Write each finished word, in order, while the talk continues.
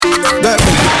Black,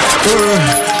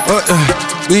 what the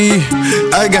weed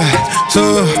I got?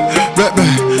 So black,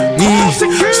 need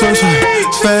so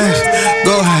fast,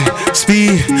 go high,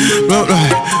 speed, blow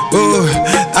like, oh,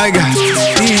 I got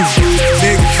these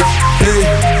niggas,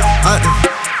 hey,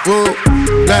 whoa,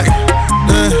 black,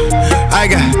 I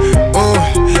got, oh,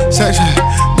 section,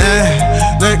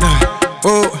 like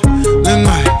oh,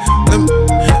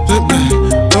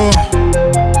 oh.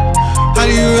 How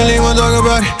do you really want to talk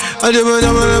about it? I just put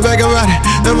them on the back about it.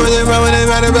 Them when they run when they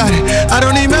mad about it. I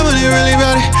don't need memory really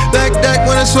about it. Back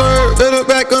when I swerve, little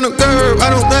back on the curve. I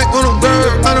don't back on the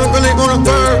curve. I don't really want to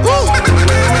curve.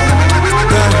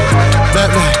 Back,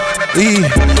 lead.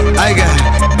 I got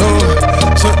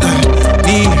something,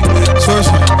 need, swerve,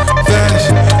 fast,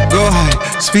 go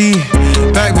high, speed,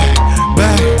 back,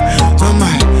 on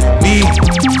my knee.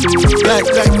 Black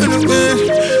when I miss.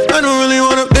 I don't really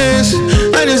wanna miss.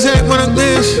 I just act when I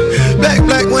miss.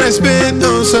 Black when I spin.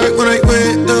 Don't suck when I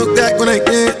win. Don't act when I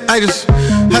get. I just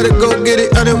had to go get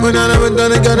it. I done when I never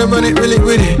done it. Gotta run it really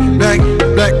with it.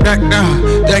 Black now.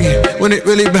 Black it when it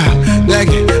really bout. Black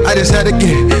it. I just had to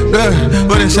get it. Blood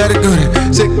when it's had to go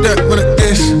it. Sick duck when I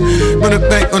kiss. When I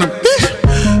back on a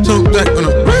bitch. So black on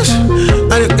a wrist.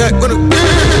 I just got when I.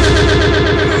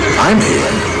 I'm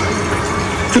here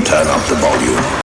to turn up the volume.